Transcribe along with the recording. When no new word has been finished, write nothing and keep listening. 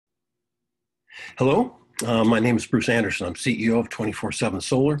Hello, my name is Bruce Anderson. I'm CEO of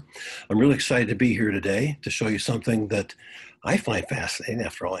 247Solar. I'm really excited to be here today to show you something that I find fascinating.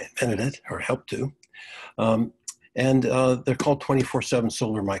 After all, I invented it or helped to. They're called 247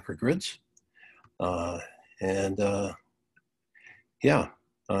 Solar Microgrids.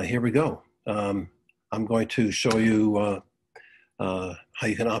 Here we go. I'm going to show you how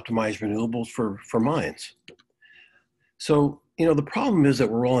you can optimize renewables for mines. So, the problem is that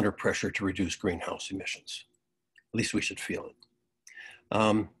we're all under pressure to reduce greenhouse emissions. At least we should feel it.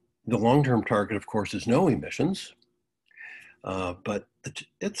 The long-term target, of course, is no emissions, but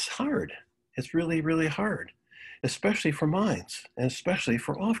it's hard. It's really, really hard, especially for mines and especially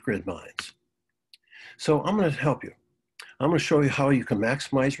for off-grid mines. So I'm going to help you. I'm going to show you how you can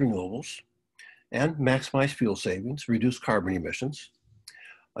maximize renewables and maximize fuel savings, reduce carbon emissions,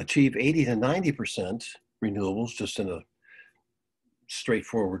 achieve 80 to 90% renewables just in a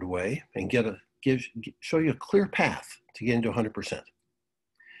straightforward way, and show you a clear path to get into 100%,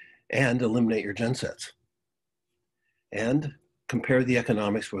 and eliminate your gensets, and compare the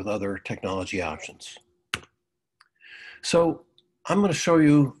economics with other technology options. So I'm going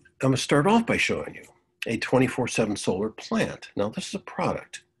to start off by showing you a 24/7 solar plant. Now, this is a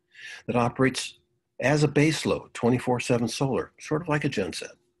product that operates as a baseload, 24/7 solar, sort of like a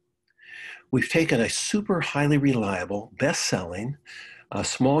genset. We've taken a super highly reliable, best-selling,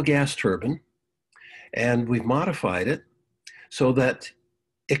 small gas turbine, and we've modified it so that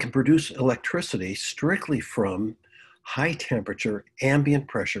it can produce electricity strictly from high temperature, ambient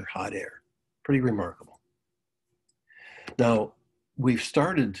pressure, hot air. Pretty remarkable. Now, we've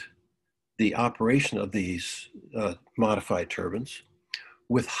started the operation of these modified turbines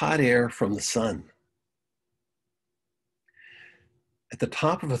with hot air from the sun. At the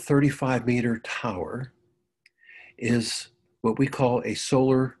top of a 35-meter tower is what we call a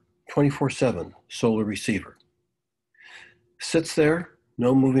solar 24/7 solar receiver. Sits there,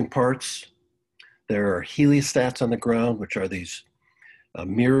 no moving parts. There are heliostats on the ground, which are these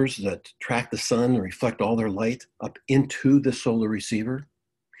mirrors that track the sun and reflect all their light up into the solar receiver.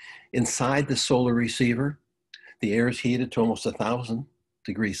 Inside the solar receiver, the air is heated to almost 1,000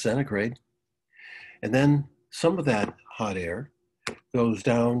 degrees centigrade. And then some of that hot air goes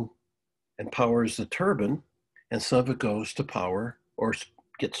down and powers the turbine, and some of it goes to power or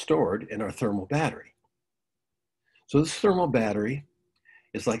gets stored in our thermal battery. So this thermal battery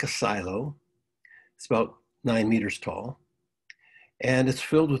is like a silo. It's about 9 meters tall, and it's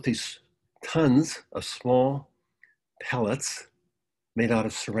filled with these tons of small pellets made out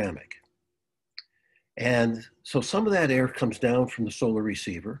of ceramic. And so some of that air comes down from the solar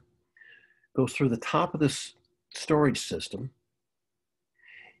receiver, goes through the top of this storage system,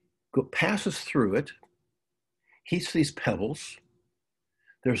 passes through it, heats these pebbles.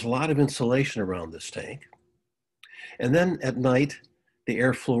 There's a lot of insulation around this tank. And then at night, the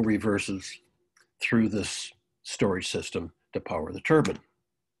airflow reverses through this storage system to power the turbine.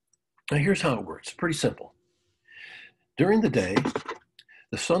 Now here's how it works, pretty simple. During the day,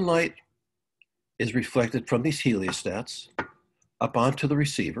 the sunlight is reflected from these heliostats up onto the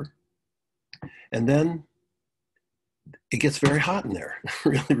receiver, and then it gets very hot in there,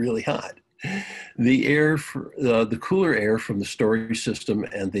 really, really hot. The air, the cooler air from the storage system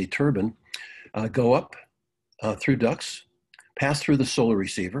and the turbine go up through ducts, pass through the solar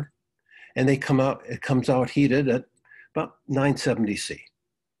receiver, and they come out. It comes out heated at about 970 C.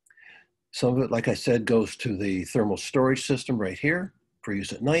 Some of it, like I said, goes to the thermal storage system right here for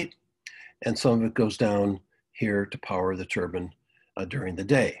use at night, and some of it goes down here to power the turbine during the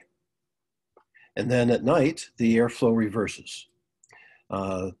day. And then at night, the airflow reverses.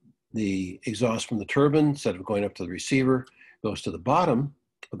 The exhaust from the turbine, instead of going up to the receiver, goes to the bottom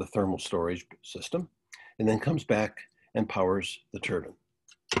of the thermal storage system, and then comes back and powers the turbine.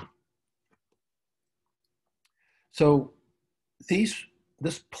 So this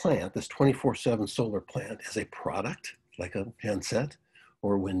plant, this 24/7 solar plant, is a product like a genset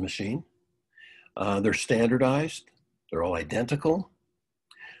or a wind machine. They're standardized. They're all identical.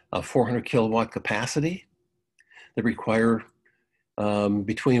 400 kilowatt capacity. They require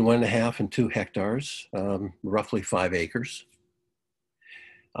between 1.5 and 2 hectares, roughly 5 acres.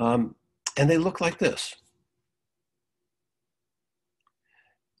 And they look like this.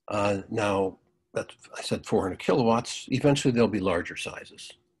 Now, I said 400 kilowatts. Eventually, they'll be larger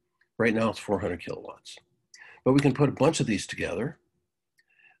sizes. Right now, it's 400 kilowatts. But we can put a bunch of these together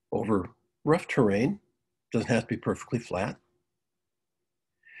over rough terrain. Doesn't have to be perfectly flat.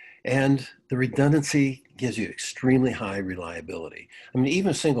 And the redundancy gives you extremely high reliability. I mean, even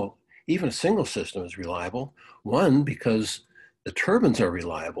a single system is reliable. One, because the turbines are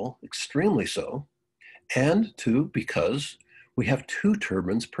reliable, extremely so, and two, because we have 2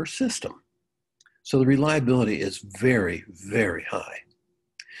 turbines per system. So the reliability is very, very high.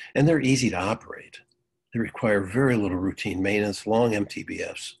 And they're easy to operate. They require very little routine maintenance, long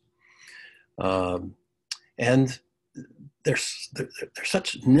MTBFs. And they're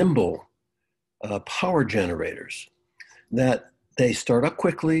such nimble power generators that they start up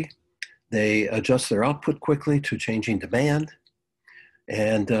quickly, they adjust their output quickly to changing demand,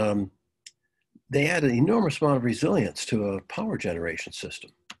 and they add an enormous amount of resilience to a power generation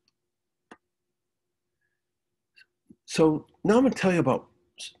system. So now I'm going to tell you about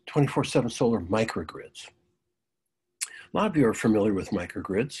 247 Solar microgrids. A lot of you are familiar with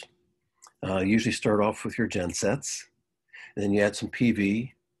microgrids. Usually start off with your gensets, and then you add some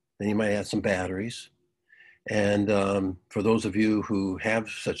PV, then you might add some batteries. And for those of you who have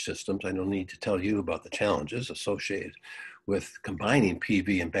such systems, I don't need to tell you about the challenges associated with combining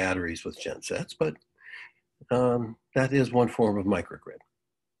PV and batteries with gensets, but that is one form of microgrid.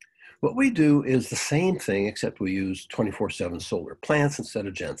 What we do is the same thing, except we use 247 solar plants instead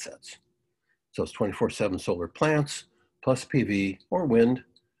of gensets. So it's 247 solar plants plus PV or wind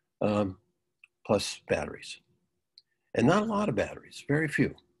plus batteries. And not a lot of batteries, very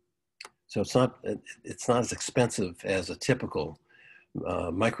few. So it's not as expensive as a typical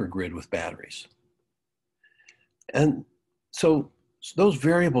microgrid with batteries. And so those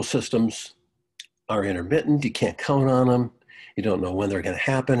variable systems are intermittent. You can't count on them. You don't know when they're going to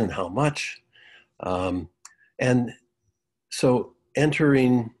happen and how much. And so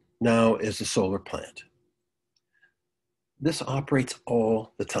entering now is the solar plant. This operates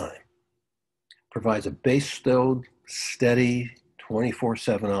all the time. Provides a base load, steady,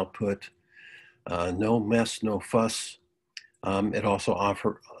 24/7 output, no mess, no fuss. It also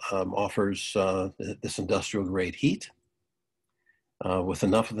offers this industrial grade heat. With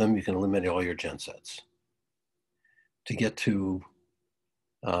enough of them, you can eliminate all your gensets. To get to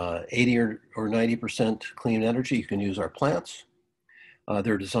 80 or 90% clean energy, you can use our plants.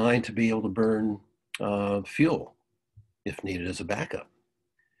 They're designed to be able to burn fuel if needed as a backup.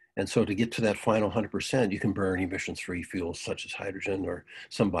 And so to get to that final 100%, you can burn emissions-free fuels such as hydrogen or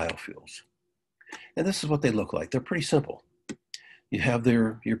some biofuels. And this is what they look like. They're pretty simple. You have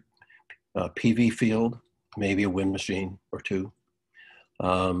your PV field, maybe a wind machine or two.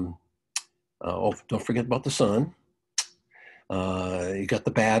 Don't forget about the sun. You got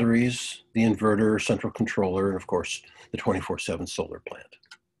the batteries, the inverter, central controller, and of course, the 24/7 solar plant.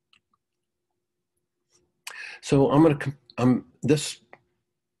 So this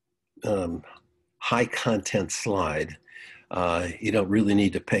high content slide, you don't really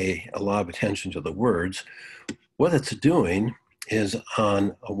need to pay a lot of attention to the words. What it's doing is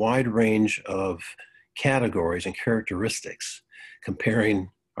on a wide range of categories and characteristics,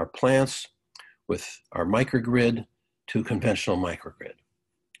 comparing our plants with our microgrid to conventional microgrid.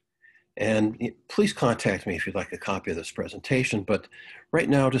 And please contact me if you'd like a copy of this presentation, but right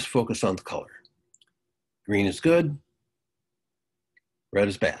now just focus on the color. Green is good, red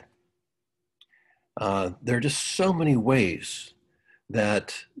is bad. There are just so many ways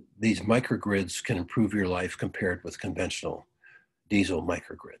that these microgrids can improve your life compared with conventional diesel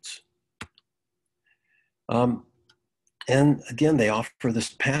microgrids. And again, they offer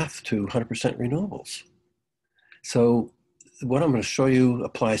this path to 100% renewables. So what I'm going to show you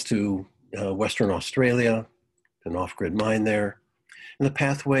applies to Western Australia, an off-grid mine there. And the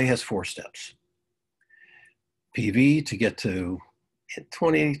pathway has 4 steps. PV to get to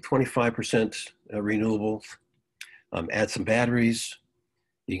 20-25% renewables. Add some batteries,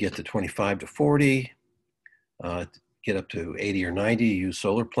 you get to 25 to 40. Get up to 80 or 90, use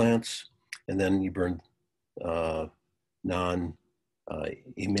solar plants, and then you burn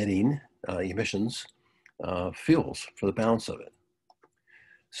non-emitting emissions fuels for the balance of it.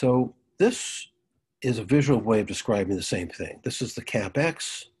 So this is a visual way of describing the same thing. This is the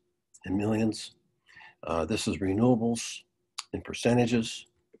CapEx in millions. This is renewables in percentages.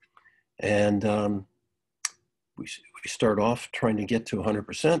 And we start off trying to get to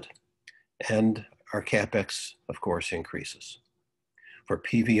 100%, and our CapEx, of course, increases. For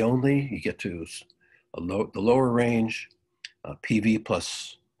PV only, you get to the lower range. PV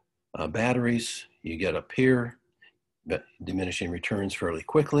plus batteries, you get up here, diminishing returns fairly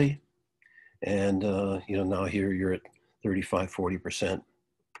quickly. And now here you're at 35-40%.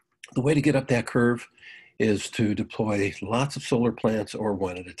 The way to get up that curve is to deploy lots of solar plants or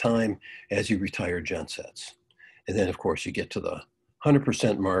one at a time as you retire gensets. And then, of course, you get to the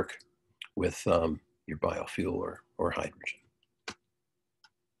 100% mark with your biofuel or hydrogen.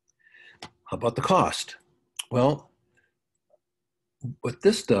 How about the cost? Well, what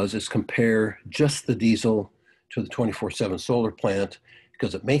this does is compare just the diesel to the 24/7 solar plant,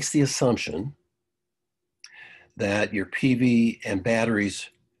 because it makes the assumption that your PV and batteries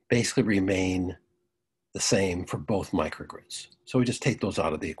basically remain the same for both microgrids. So we just take those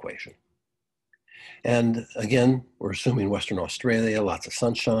out of the equation. And again, we're assuming Western Australia, lots of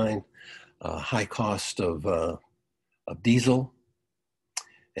sunshine, high cost of diesel,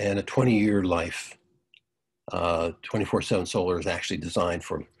 and a 20-year life. 24/7 solar is actually designed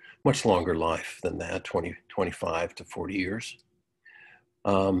for much longer life than that, 25 to 40 years.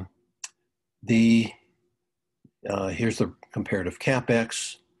 Here's the comparative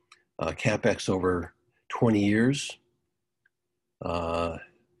CapEx, CapEx over 20 years. And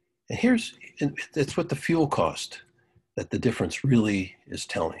it's what the fuel cost that the difference really is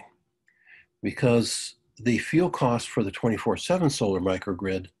telling. Because the fuel cost for the 24/7 solar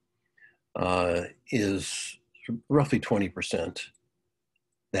microgrid is roughly 20%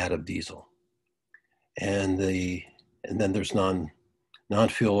 that of diesel. And then there's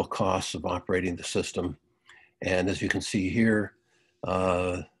non-fuel costs of operating the system. And as you can see here,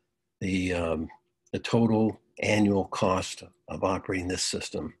 the total annual cost of operating this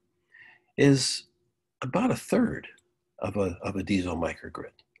system is about a third of a diesel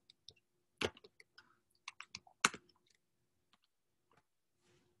microgrid.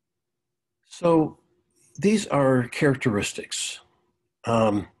 So these are characteristics,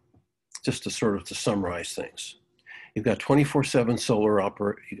 just to summarize things. You've got 24/7 solar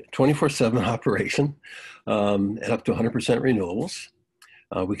 24/7 operation at up to 100% renewables.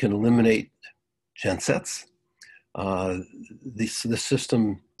 We can eliminate gensets. This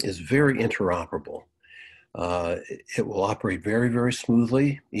system is very interoperable. It will operate very, very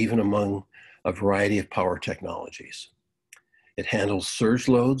smoothly, even among a variety of power technologies. It handles surge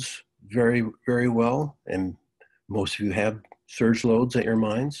loads very, very well, and most of you have surge loads at your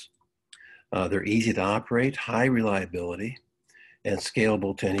mines. They're easy to operate, high reliability, and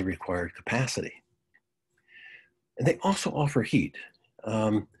scalable to any required capacity. And they also offer heat.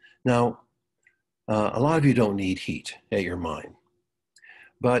 Now, a lot of you don't need heat at your mine,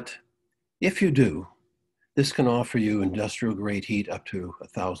 but if you do, this can offer you industrial grade heat up to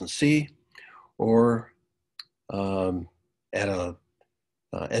 1000 C, or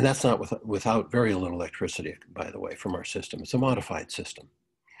and that's not without very little electricity, by the way, from our system. It's a modified system.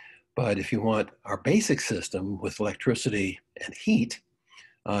 But if you want our basic system with electricity and heat,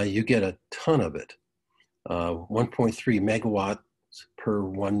 you get a ton of it. 1.3 megawatts per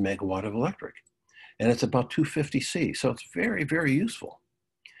 1 megawatt of electric. And it's about 250 C, so it's very, very useful.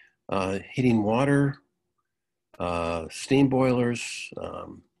 Heating water, steam boilers,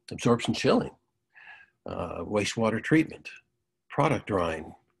 absorption chilling, wastewater treatment, product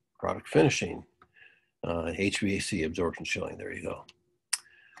drying, product finishing, HVAC absorption chilling, there you go.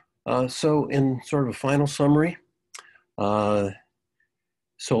 So in sort of a final summary, solar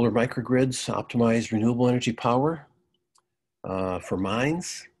microgrids optimize renewable energy power for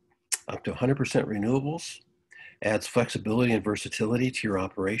mines, up to 100% renewables, adds flexibility and versatility to your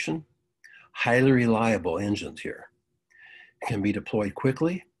operation, highly reliable engines here. Can be deployed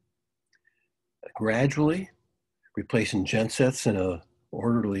quickly, gradually, replacing gensets in an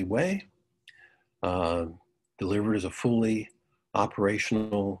orderly way, delivered as a fully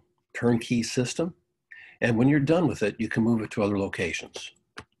operational turnkey system. And when you're done with it, you can move it to other locations.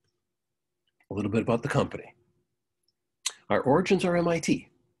 A little bit about the company. Our origins are MIT,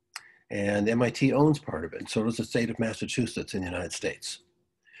 and MIT owns part of it, and so does the state of Massachusetts in the United States,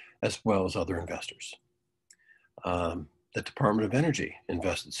 as well as other investors. The Department of Energy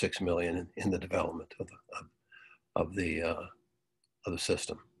invested $6 million in the development of the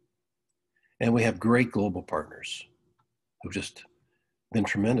system. And we have great global partners who've just been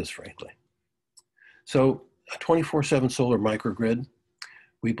tremendous, frankly. So a 24/7 solar microgrid,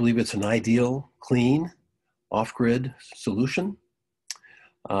 we believe it's an ideal, clean, off-grid solution.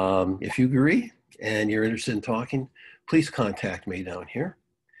 If you agree and you're interested in talking, please contact me down here.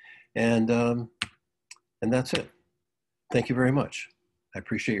 And that's it. Thank you very much. I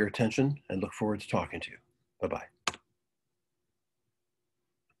appreciate your attention and look forward to talking to you. Bye-bye.